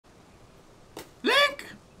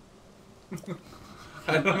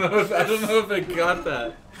I don't know if I got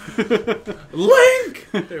that. Link!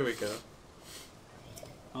 There we go.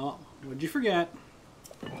 Oh, what'd you forget?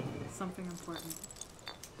 Something important.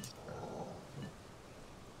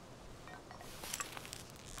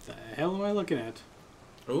 The hell am I looking at?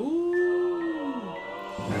 Ooh.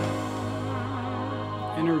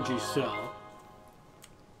 Energy cell.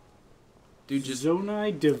 Dude just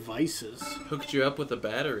Zonai devices. hooked you up with a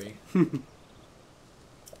battery.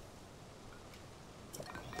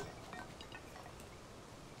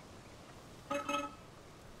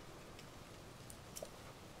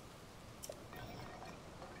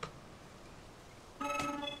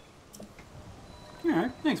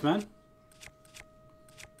 Alright, thanks, man.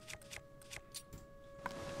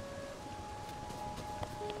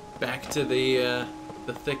 Back to the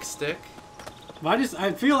thick stick.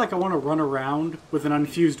 I feel like I want to run around with an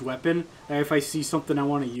unfused weapon. If I see something I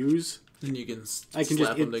want to use, And you can I can slap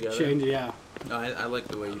just them together. change. Yeah. No, I like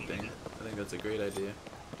the way you think. I think that's a great idea.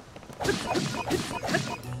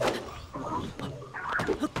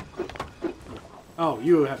 Oh,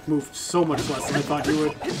 you have moved so much less than I thought you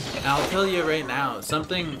would. I'll tell you right now,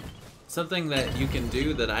 something that you can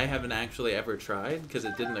do that I haven't actually ever tried because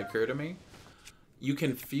it didn't occur to me. You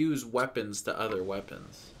can fuse weapons to other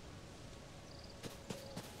weapons.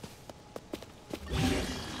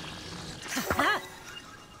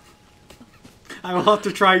 I will have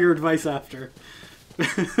to try your advice after.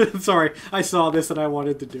 Sorry, I saw this and I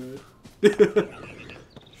wanted to do it.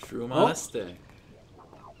 Shroom on a stick.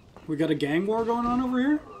 We got a gang war going on over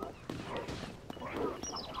here?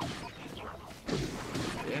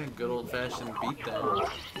 Yeah, good old-fashioned beatdown.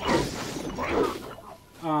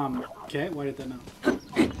 Okay, why did that not?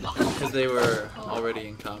 Because they were already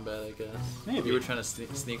in combat, I guess. Maybe. You were trying to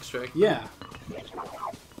sneak strike them? Yeah.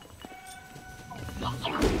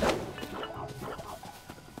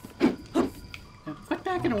 Yeah, quit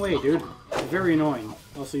backing away, dude. It's very annoying.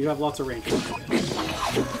 Also, you have lots of range.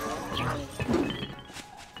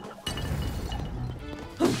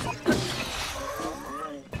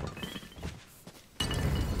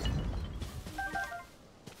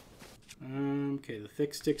 Okay, the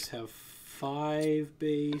thick sticks have 5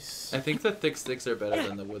 base. I think the thick sticks are better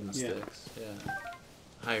than the wooden Yeah. sticks. Yeah.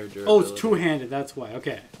 Higher durability. Oh, it's two-handed, that's why.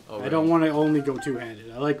 Okay. Oh, I right. don't want to only go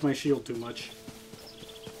two-handed. I like my shield too much.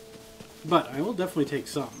 But I will definitely take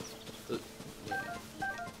some. Yeah.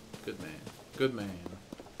 Good man. Good man.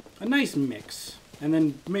 A nice mix. And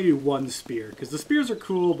then maybe one spear. Because the spears are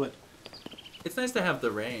cool, but... It's nice to have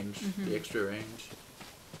the range, the extra range.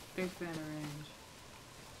 Big fan of range.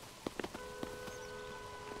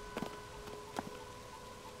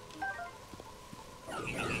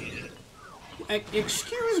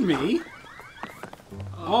 Excuse me?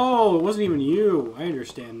 Oh, it wasn't even you. I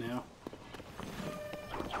understand now.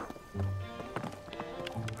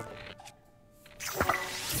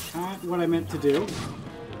 Not what I meant to do.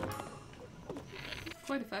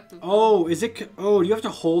 Quite effective. Oh, is it... Oh, do you have to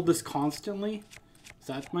hold this constantly? Is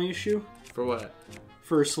that my issue? For what?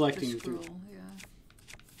 For The selecting scroll, through. yeah.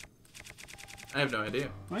 I have no idea.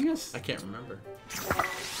 I guess... I can't remember.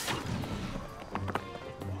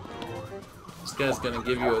 This guy's gonna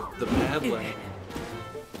give you the bad lane.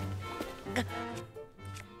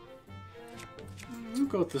 We'll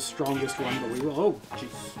go with the strongest one, but we will... Oh,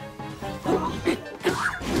 jeez.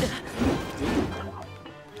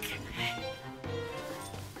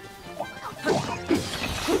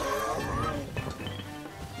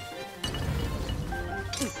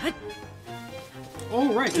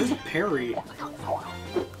 Oh, right, there's a parry.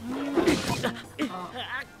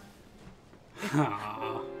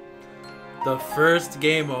 Ah, The first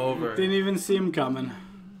game over. didn't even see him coming.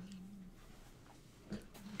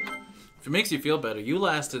 If it makes you feel better, you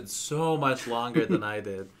lasted so much longer than I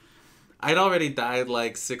did. I'd already died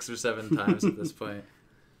like 6 or 7 times at this point.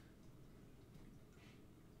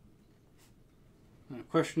 The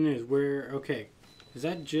question is, where... Okay, is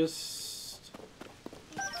that just...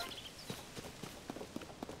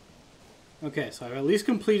 Okay, so I've at least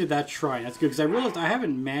completed that shrine. That's good, because I realized I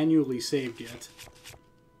haven't manually saved yet.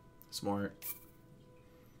 Smart.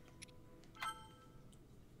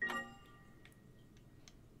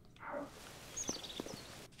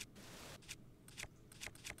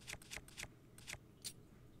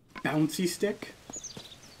 Bouncy stick?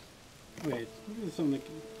 Wait, what is something that...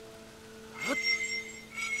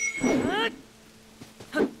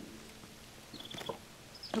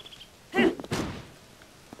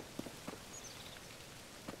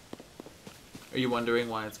 Are you wondering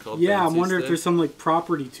why it's called Yeah, I'm Fancy wondering if Stick? there's some like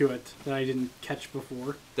property to it that I didn't catch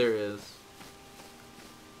before. There is.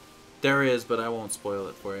 There is, but I won't spoil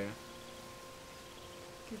it for you.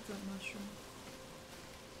 Get that mushroom.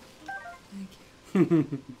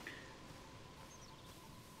 Thank you.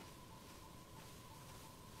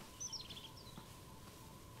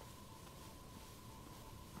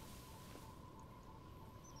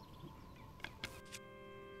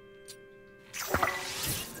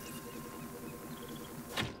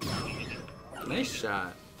 Nice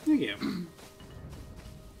shot. Thank you.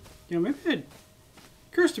 You know, maybe it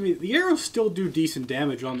occurs to me the arrows still do decent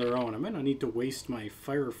damage on their own. I might not need to waste my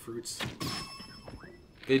fire fruits.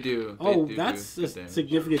 They do. Oh, do that's do a damage.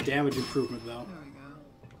 significant damage improvement, though. There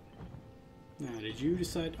we go. Now, did you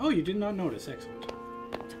decide? Oh, you did not notice. Excellent.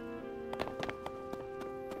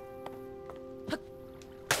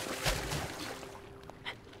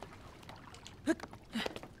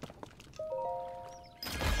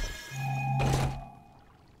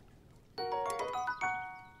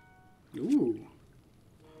 Ooh.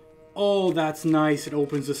 Oh, that's nice. It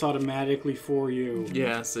opens this automatically for you.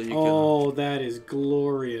 Yeah, so you can. Oh, that is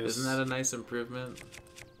glorious. Isn't that a nice improvement?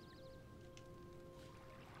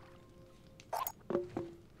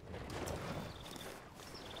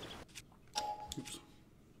 Oops.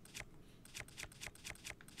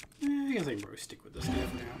 I guess I can probably stick with this guy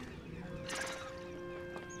for now.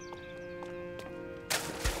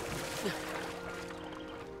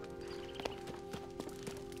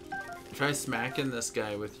 Try smacking this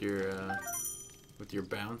guy with your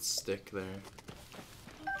bounce stick there.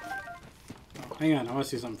 Oh, hang on, I want to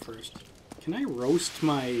see something first. Can I roast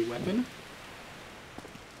my weapon?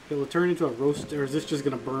 Will it turn into a roast, or is this just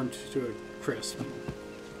going to burn to a crisp?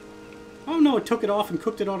 Oh no, it took it off and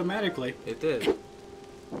cooked it automatically. It did.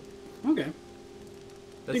 Okay.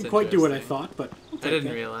 That's Didn't quite do what I interesting. thought, but I'll I take didn't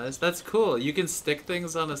that. realize. That's cool. You can stick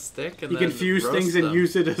things on a stick and You then can fuse roast things them. and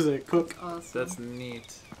use it as a cook. Awesome. That's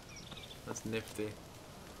neat. That's nifty.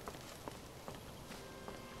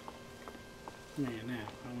 Man,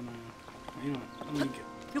 I wanna. You know what? Let me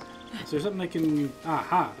get. Is there something I can?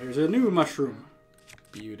 Aha! There's a new mushroom.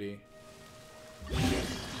 Beauty.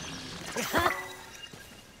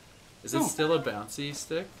 Is it Oh. still a bouncy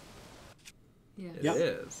stick? Yes. It Yep.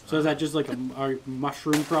 is. So is that just like a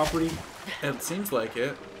mushroom property? It seems like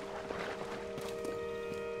it.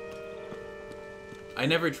 I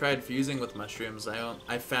never tried fusing with mushrooms.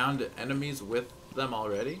 I found enemies with them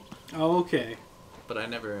already, Oh, okay. but I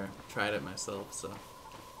never tried it myself, so.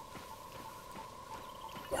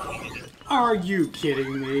 Are you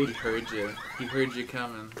kidding me? He heard you. He heard you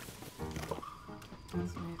coming.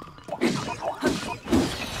 That's me.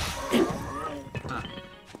 Huh.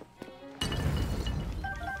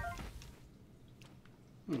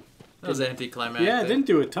 That was anticlimactic. Yeah, it didn't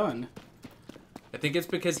do a ton. I think it's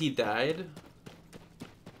because he died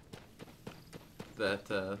that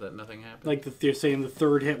that nothing happened. Like you're saying the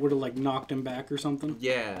third hit would have like knocked him back or something.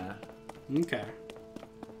 Yeah. Okay.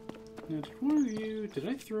 Now, did one of you? Did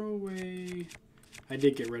I throw away? I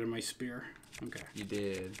did get rid of my spear. Okay. You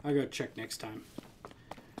did. I'll go check next time.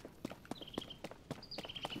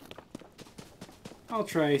 I'll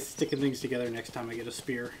try sticking things together next time I get a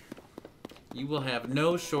spear. You will have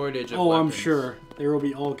no shortage of Oh, I'm weapons. sure. There will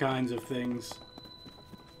be all kinds of things.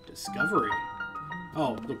 Discovery.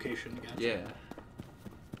 Oh, location. Gotcha. Yeah.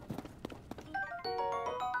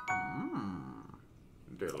 Mmm.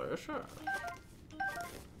 Delicious.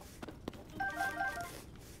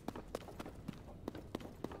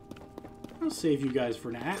 I'll save you guys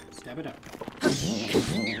for now. Stab it up. There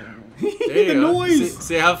The you go. noise!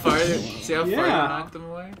 See how far you Yeah. knocked them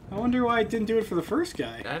away? I wonder why it didn't do it for the first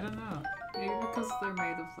guy. I don't know. Maybe because they're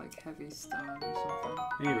made of like heavy stone or something.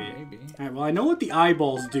 Maybe. Maybe. Alright, well I know what the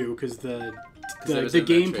eyeballs do because the it was in that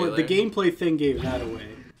gameplay thing gave that away.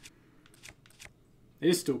 It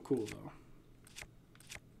is still cool though.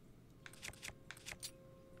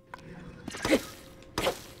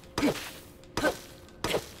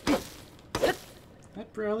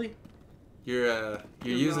 That Bradley? You're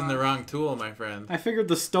using the wrong tool, my friend. I figured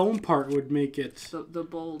the stone part would make it. The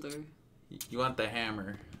boulder. You want the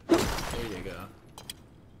hammer. There you go.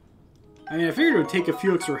 I mean, I figured it would take a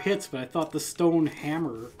few extra hits, but I thought the stone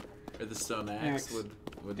hammer. Or the stone axe Axe.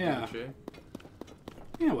 would Yeah. do it.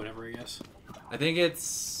 Yeah, whatever, I guess. I think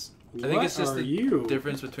it's What just are the you?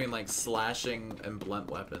 difference between like slashing and blunt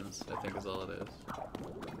weapons. I think is all it is.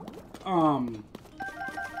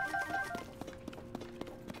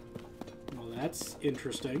 Well, that's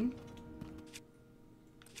interesting.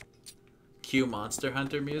 Cue Monster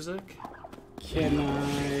Hunter music. Can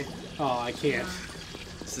I? Oh, I can't.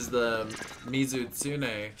 This is the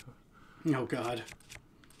Mizutsune. Oh God.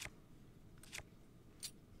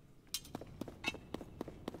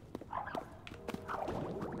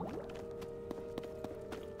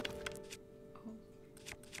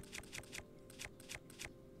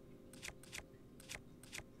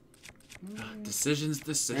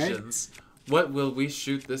 Decisions. What will we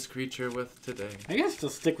shoot this creature with today? I guess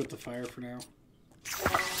just stick with the fire for now.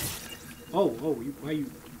 Oh, why you...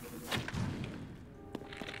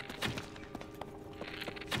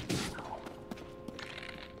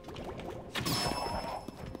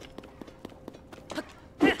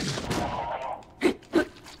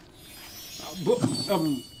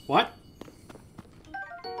 What?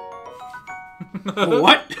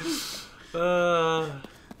 What?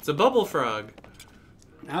 It's a bubble frog.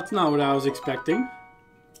 That's not what I was expecting.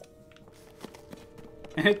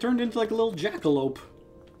 And it turned into like a little jackalope.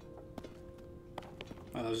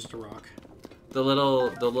 Oh, that was just a rock. The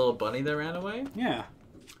little bunny that ran away? Yeah.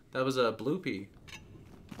 That was a bloopy.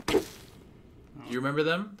 Do you remember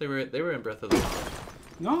them? They were in Breath of the Wild.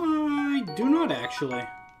 No, I do not actually.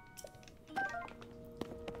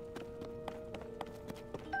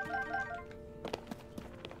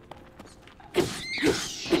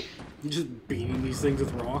 You're just beating these things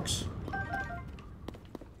with rocks.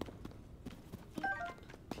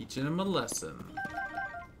 Teaching him a lesson.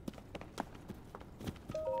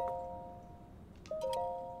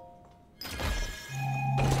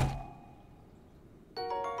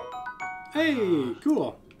 Hey,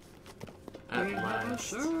 cool. At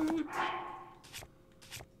last.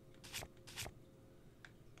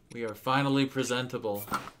 We are finally presentable.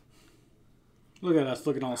 Look at us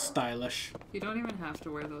looking all stylish. You don't even have to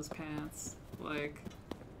wear those pants. Like,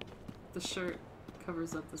 the shirt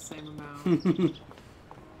covers up the same amount.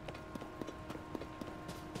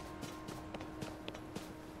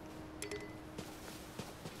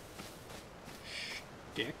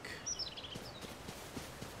 Dick.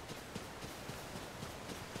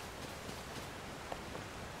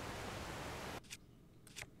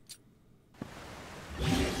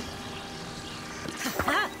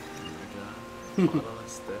 Pot on a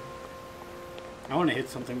stick. I want to hit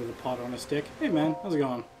something with a pot on a stick. Hey man, how's it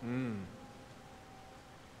going?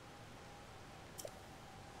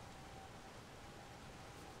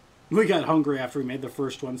 We got hungry after we made the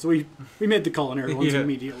first one, so we made the culinary ones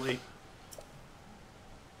immediately.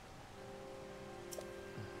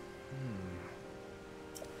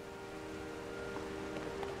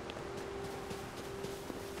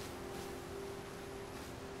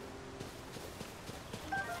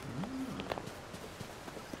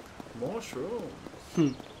 Mushroom.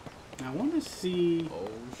 I want to see... Oh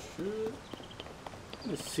shit.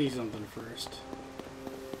 Let's see something first.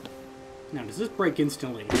 Now, does this break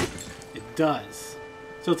instantly? It does.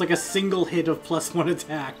 So it's like a single hit of +1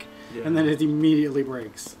 attack, and then it immediately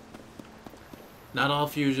breaks. Not all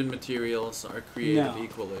fusion materials are created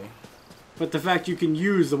equally. But the fact you can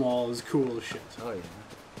use them all is cool as shit. Oh yeah.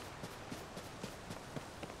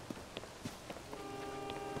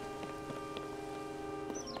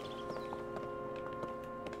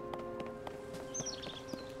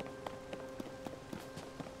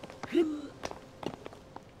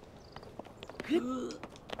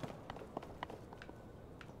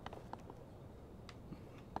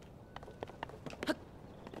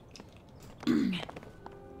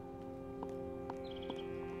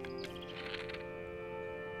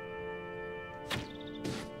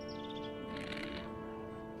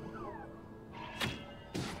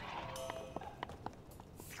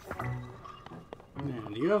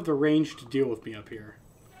 Man, you have the range to deal with me up here.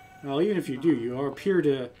 Well, even if you do, you appear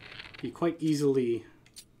to be quite easily...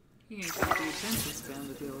 He ain't got the attention span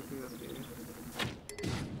to deal with you up here.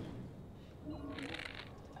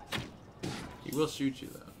 He will shoot you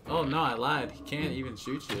though. Oh no, I lied. He can't even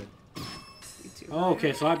shoot you. Oh,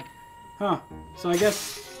 okay, so I... Huh. So I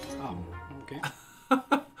guess... Oh, okay.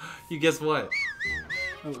 You guess what?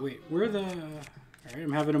 Oh, wait. Where the... Alright,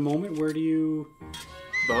 I'm having a moment. Where do you...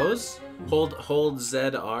 Bows? Hold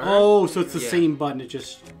ZR. Oh, so it's the same button. It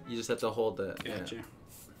just... You just have to hold it. Gotcha. Yeah.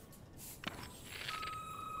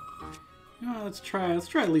 No, let's try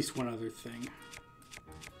at least one other thing.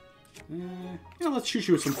 Yeah, let's shoot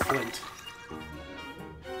you with some flint.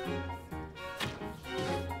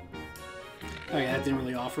 Oh yeah, that didn't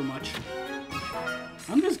really offer much.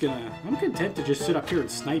 I'm content to just sit up here and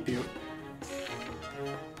snipe you.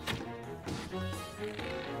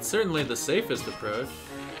 It's certainly the safest approach.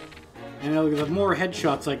 And the more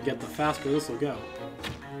headshots I get, the faster this will go.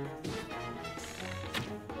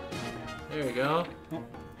 There you go. Oh.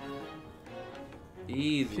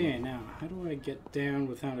 Easy. Okay, now, how do I get down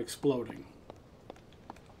without exploding?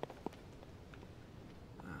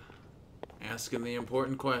 Asking the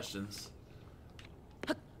important questions.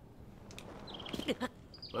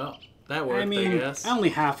 Well, that worked, I guess. I only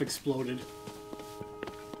half exploded.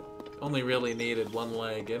 Only really needed one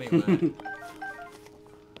leg anyway.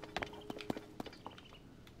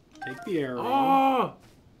 Take took the arrow. Oh!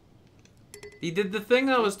 He did the thing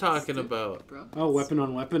I was talking about. Oh, weapon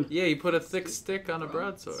on weapon? Yeah, he put a thick stick on a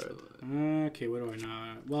broadsword. Okay, what do I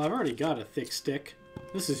know? Well, I've already got a thick stick.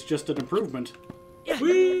 This is just an improvement.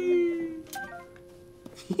 Whee!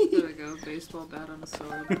 There we go. Baseball bat on a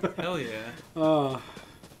sword. Hell yeah.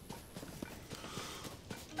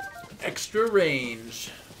 Extra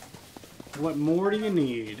range. What more do you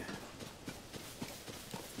need?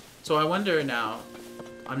 So I wonder now,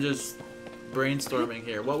 I'm just brainstorming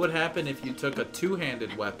here. What would happen if you took a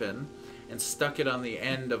two-handed weapon and stuck it on the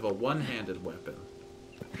end of a one-handed weapon?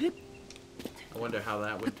 I wonder how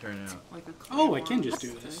that would turn out. Like a Oh, I can just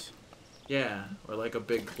do this. Yeah, or like a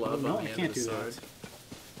big club No, on I the end can't of the do sword. that.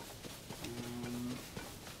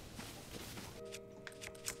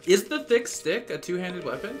 Is the thick stick a two-handed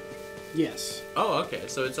weapon? Yes. Oh, okay.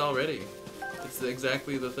 So it's already. It's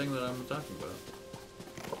exactly the thing that I'm talking about.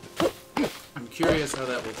 I'm curious how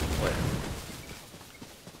that will play.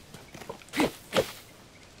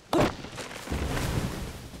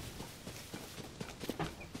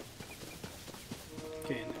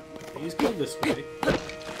 Okay, now please go this way.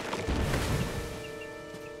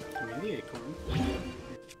 Give me the acorn.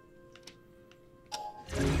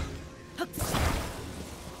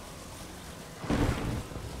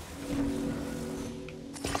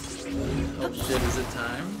 Oh shit, is it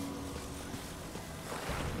time?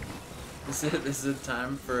 Is it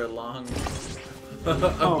time for a long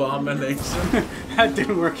abomination? That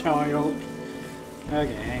didn't work how I hoped.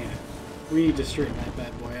 Okay, hang on. We need to straighten that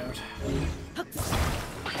bad boy out.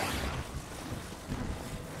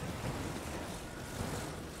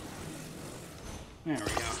 There we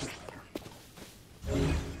go.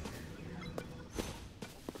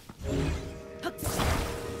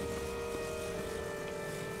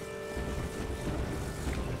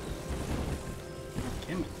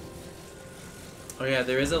 Damn it. Oh yeah,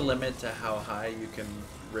 there is a limit to how high you can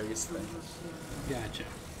raise things. Gotcha.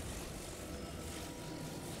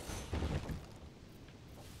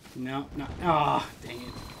 No, no. Ah, dang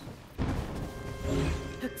it.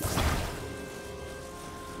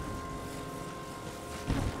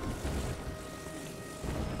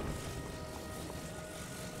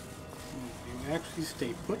 You actually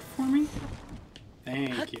stay put for me?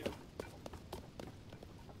 Thank you.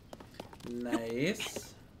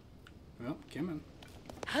 Nice. Well, come on.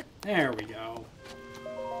 There we go.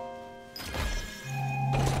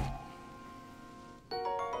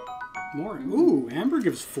 More. Ooh, Amber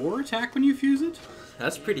gives 4 attack when you fuse it.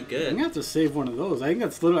 That's pretty I'm good. gonna have to save one of those. I think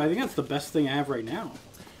that's the best thing I have right now.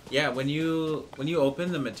 Yeah, when you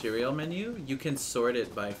open the material menu, you can sort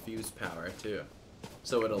it by fuse power too.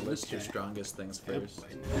 So it'll list your Okay. strongest things first.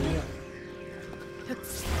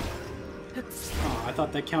 Oh, I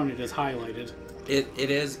thought that counted as highlighted. It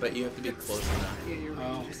is, but you have to be close enough. Yeah, your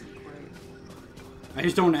Oh. range isn't quite. I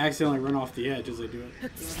just don't accidentally run off the edge as I do it. Yeah,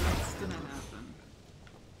 that's gonna happen.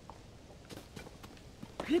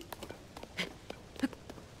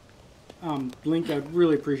 Link, I'd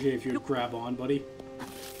really appreciate if you'd grab on, buddy.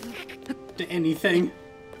 To anything.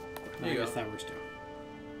 There I you guess go. that works too.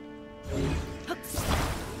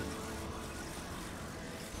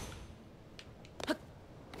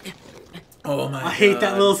 Oh my god. I hate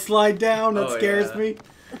that little slide down. That Oh, scares yeah. me.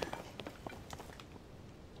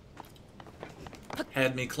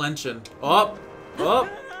 Had me clenching. Oh! Oh!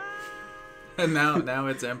 And now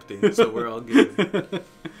it's empty, so we're all good.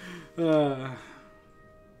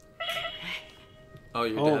 Oh,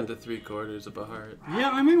 you're Oh. down to 3/4 of a heart.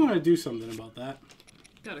 Yeah, I may want to do something about that.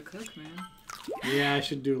 Gotta cook, man. Yeah, I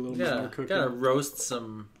should do a little bit more Yeah, cooking. gotta roast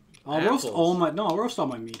some I'll roast apples. all my... No, I'll roast all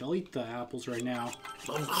my meat. I'll eat the apples right now.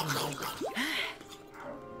 Now,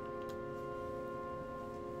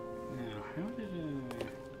 how did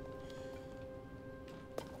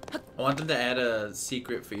I want them to add a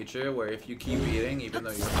secret feature where if you keep eating, even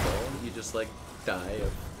though you're full, you just like die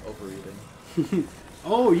of overeating.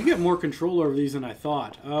 Oh, you get more control over these than I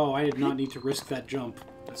thought. Oh, I did not need to risk that jump.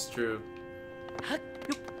 That's true.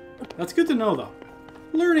 That's good to know, though.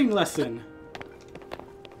 Learning lesson.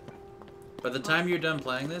 By the time you're done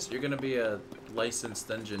playing this, you're gonna be a licensed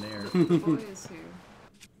engineer. The boy is here.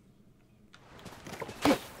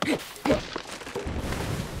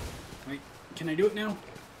 Wait, can I do it now?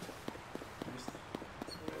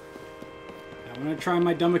 I'm gonna try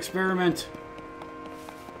my dumb experiment.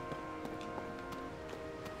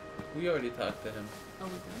 We already talked to him. Oh,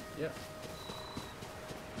 we did? Yeah.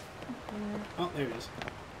 Oh, there it is.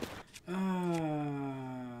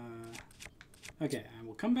 Okay, I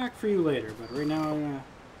will come back for you later, but right now I'm gonna...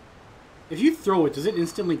 If you throw it, does it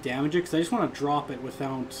instantly damage it? Because I just want to drop it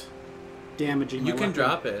without damaging my You can weapon.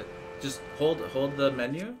 drop it. Just hold the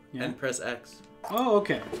menu Yeah. and press X. Oh,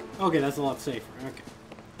 okay. Okay, that's a lot safer. Okay.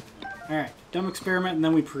 Alright, dumb experiment, and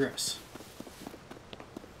then we progress.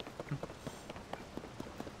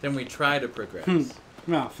 Then we try to progress.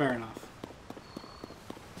 No, fair enough.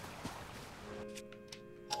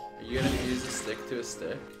 Are you gonna use a stick to a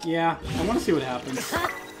stick? Yeah, I want to see what happens.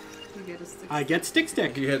 You get a stick. I get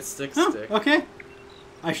stick. You hit stick. Okay.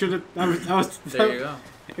 I should have. I was. There you go.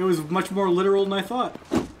 It was much more literal than I thought.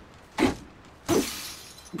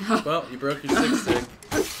 Well, you broke your stick,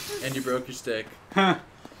 and you broke your stick. Huh.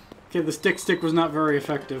 Okay, the stick was not very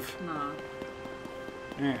effective. Nah.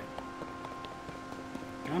 Alright.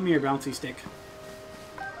 Come here, bouncy stick.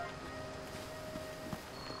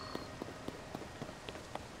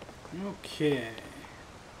 Okay.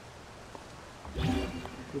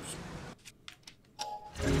 Oops.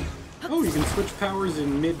 Oh, you can switch powers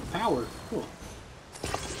in mid-power. Cool.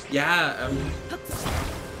 Yeah,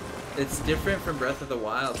 it's different from Breath of the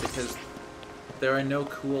Wild because there are no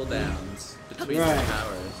cooldowns between the Right.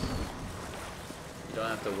 powers. You don't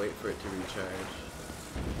have to wait for it to recharge.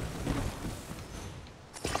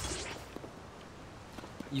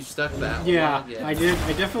 You stuck that one. Yeah, Yeah, I did.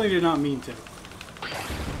 I definitely did not mean to.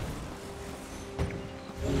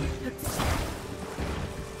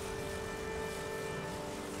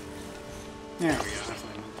 There we go. That's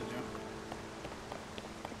what I meant to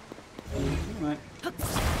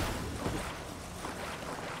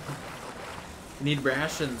do. Need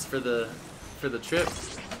rations for the trip.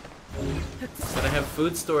 Gotta have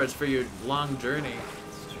food stores for your long journey.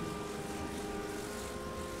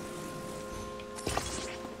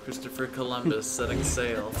 Christopher Columbus setting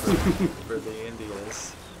sail for the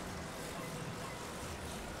Indias.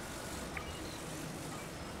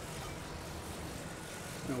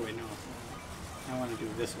 Oh wait, no. I want to do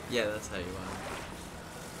it this way. Yeah, that's how you want it.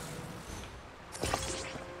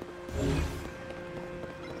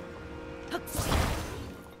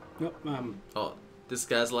 Nope. Oh, this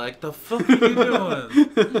guy's like, the fuck are you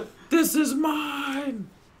doing? This is mine!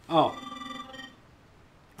 Oh.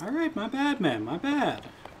 Alright, my bad, man. My bad.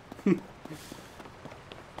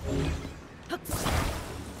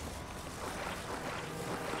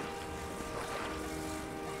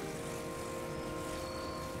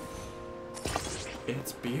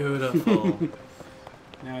 It's beautiful.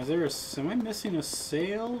 Now, is there a... Am I missing a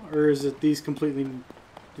sail? Or is it these completely...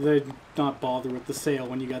 Do they not bother with the sail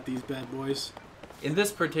when you got these bad boys? In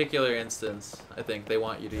this particular instance, I think they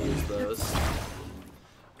want you to use those.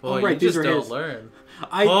 Boy, right, you these just are don't his. learn.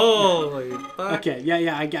 I... Holy fuck. Okay,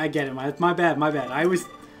 yeah, I get it. My bad. I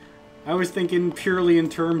was thinking purely in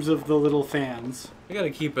terms of the little fans. I gotta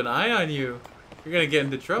keep an eye on you. You're gonna get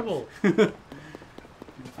into trouble.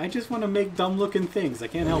 I just want to make dumb-looking things. I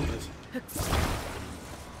can't help it.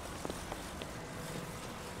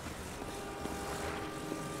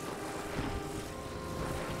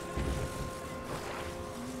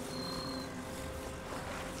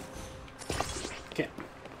 Okay.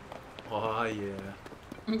 Oh,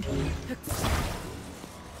 yeah.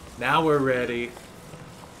 Now we're ready.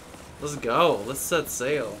 Let's go. Let's set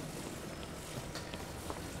sail.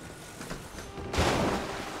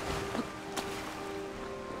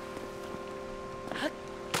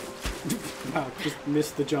 Wow, just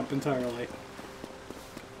missed the jump entirely.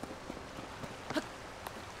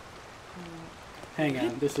 Hang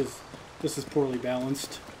on, this is poorly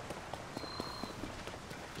balanced.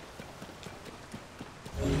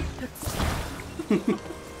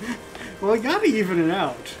 Well, I gotta even it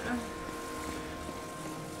out.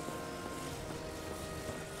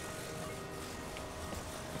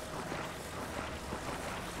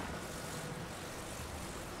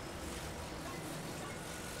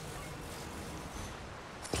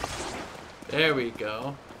 There we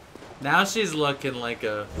go. Now she's looking like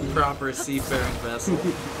a proper seafaring vessel.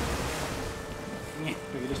 We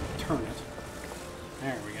can just turn it.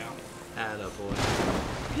 There we go.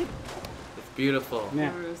 Attaboy. It's beautiful.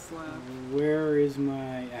 Now, Or a slab. where is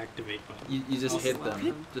my activate button? You just I'll hit slap them.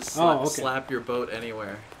 them. Just Oh, okay. slap your boat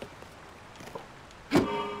anywhere.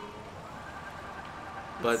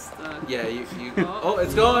 But It's the- yeah, you. Oh. Oh,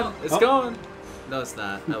 it's going! It's Oh. going! No, it's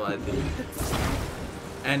not. I lied to you.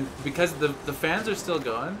 And because the fans are still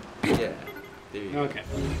going, yeah. There you go. Okay.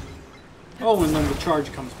 Oh, and then the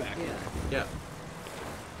charge comes back. Yeah. Yeah.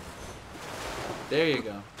 There you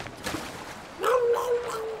go.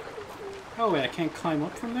 Oh wait, I can't climb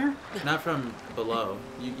up from there? Not from below.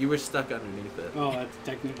 You were stuck underneath it. Oh, that's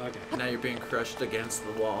technically okay. Now you're being crushed against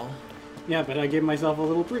the wall. Yeah, but I gave myself a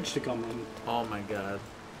little bridge to come in. Oh my god.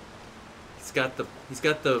 He's got the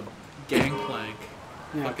gangplank.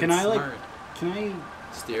 Yeah, Fucking can I smart. can I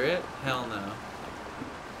Steer it? Hell no.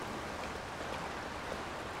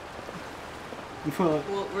 Well,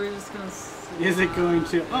 Well, we're just gonna. is it going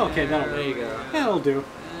to? Oh, okay, There you go. that'll do.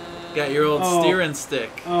 Got your old Oh. steering stick.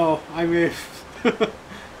 Oh, I mean,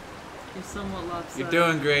 You're somewhat lopsided. You're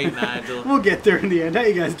doing great, Nigel. we'll get there in the end. How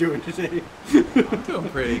you guys doing today? I'm doing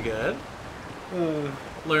pretty good.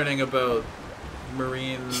 Learning about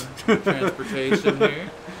marine transportation here.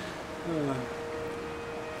 Okay.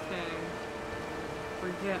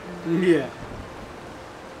 We're getting there. Yeah.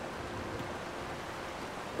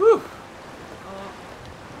 Whew. Oh,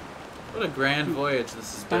 What a grand voyage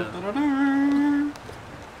this has been. Da-da-da-da.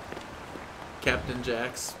 Captain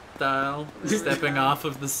Jack style, stepping off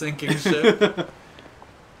of the sinking ship.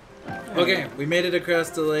 Okay, we made it across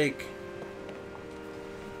the lake.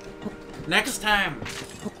 Next time.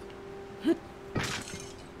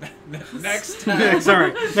 Next time.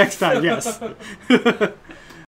 Sorry, next time, yes.